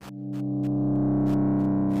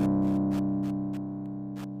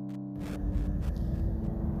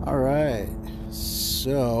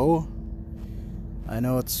So, I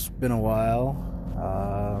know it's been a while.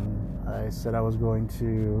 I said I was going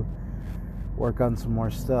to work on some more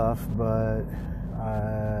stuff, but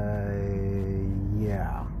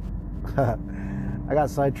yeah. I got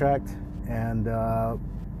sidetracked, and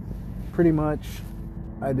pretty much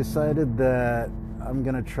I decided that I'm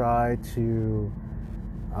going to try to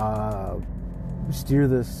steer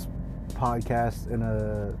this podcast in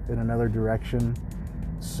another direction.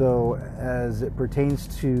 So as it pertains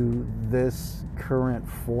to this current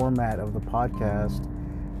format of the podcast,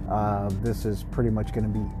 this is pretty much going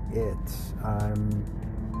to be it.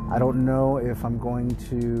 I don't know if I'm going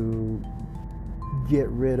to get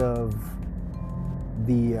rid of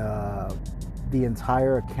the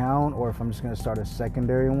entire account, or if I'm just going to start a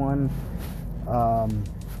secondary one.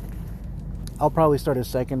 I'll probably start a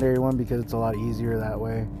secondary one because it's a lot easier that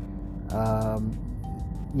way.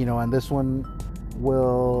 And this one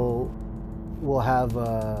will have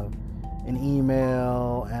an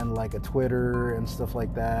email and like a Twitter and stuff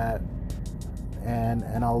like that, and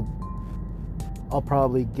I'll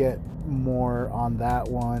probably get more on that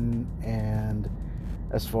one, and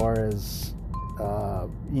as far as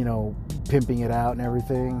pimping it out and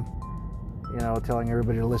everything, telling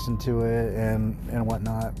everybody to listen to it and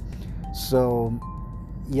whatnot. So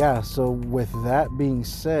with that being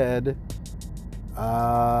said,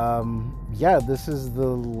 this is the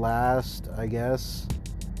last, I guess,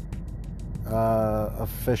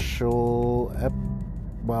 official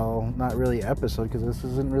well, not really episode, because this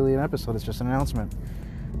isn't really an episode, it's just an announcement.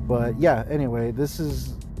 But yeah, anyway, this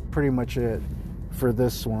is pretty much it for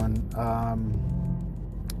this one.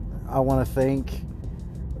 I want to thank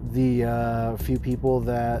the few people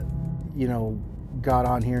that got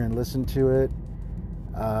on here and listened to it.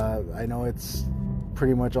 I know it's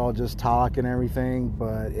pretty much all just talk and everything,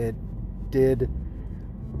 but it did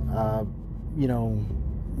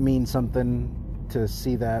mean something to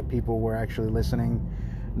see that people were actually listening.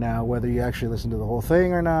 Now, whether you actually listen to the whole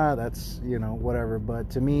thing or not, that's whatever, but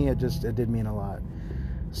to me it did mean a lot.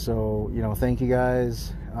 So thank you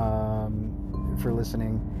guys for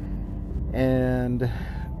listening, and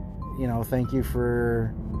thank you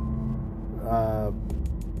for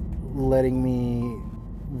letting me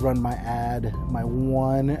run my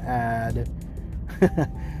one ad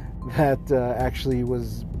that actually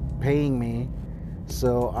was paying me.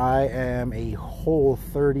 So I am a whole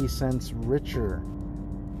 30 cents richer.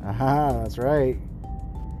 Aha, that's right.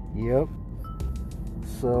 Yep.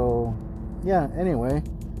 So yeah, anyway,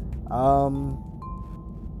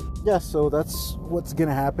 so that's what's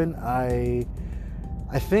gonna happen. I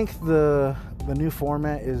think the new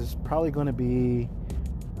format is probably going to be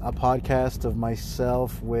a podcast of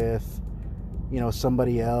myself with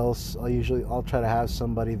somebody else. I'll try to have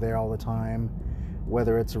somebody there all the time,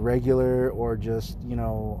 whether it's a regular or just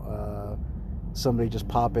somebody just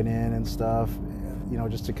popping in and stuff,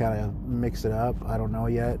 just to kind of mix it up. I don't know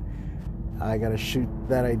yet. I gotta shoot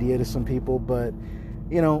that idea to some people, but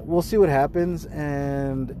we'll see what happens.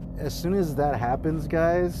 And as soon as that happens,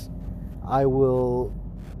 guys, I will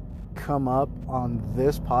come up on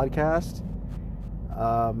this podcast,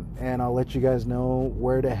 and I'll let you guys know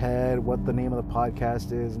where to head, what the name of the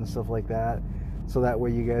podcast is, and stuff like that, so that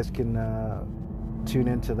way you guys can tune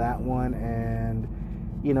into that one and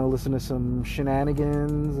listen to some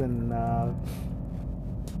shenanigans. And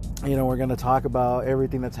we're going to talk about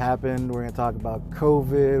everything that's happened. We're going to talk about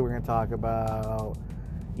COVID. We're going to talk about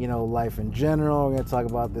life in general. We're going to talk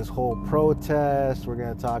about this whole protest. We're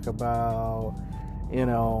going to talk about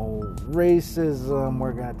racism.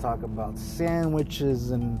 We're going to talk about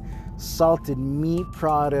sandwiches and salted meat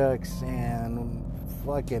products and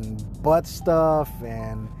fucking butt stuff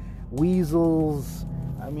and weasels.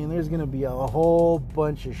 I mean, there's going to be a whole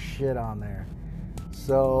bunch of shit on there.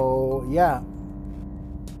 So, yeah.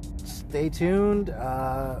 Stay tuned.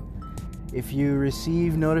 If you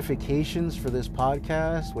receive notifications for this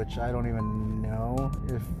podcast, which I don't even know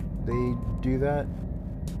if they do that.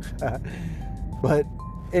 But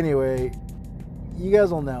anyway, you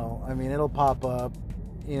guys will know. I mean, it'll pop up,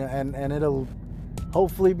 and it'll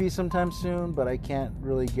hopefully be sometime soon, but I can't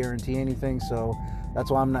really guarantee anything. So that's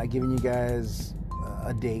why I'm not giving you guys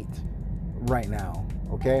a date right now.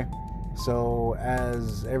 Okay? So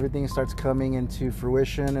as everything starts coming into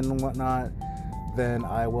fruition and whatnot, then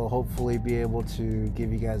I will hopefully be able to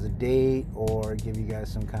give you guys a date or give you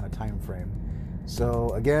guys some kind of time frame. So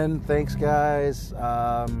again, thanks guys.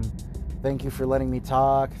 Thank you for letting me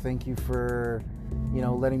talk. Thank you for,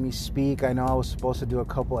 letting me speak. I know I was supposed to do a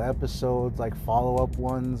couple episodes, like follow-up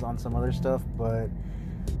ones on some other stuff, but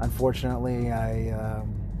unfortunately I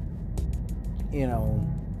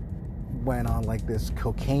went on like this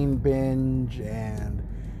cocaine binge, and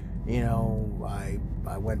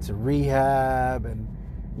I went to rehab, and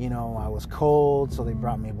I was cold, so they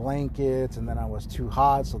brought me blankets, and then I was too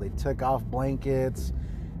hot, so they took off blankets.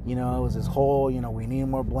 It was this whole, we need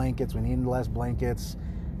more blankets, we need less blankets,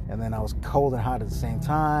 and then I was cold and hot at the same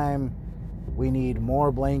time. We need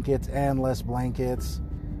more blankets and less blankets.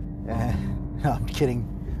 And no, I'm kidding.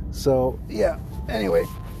 So yeah, anyway,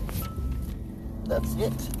 that's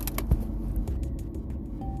it.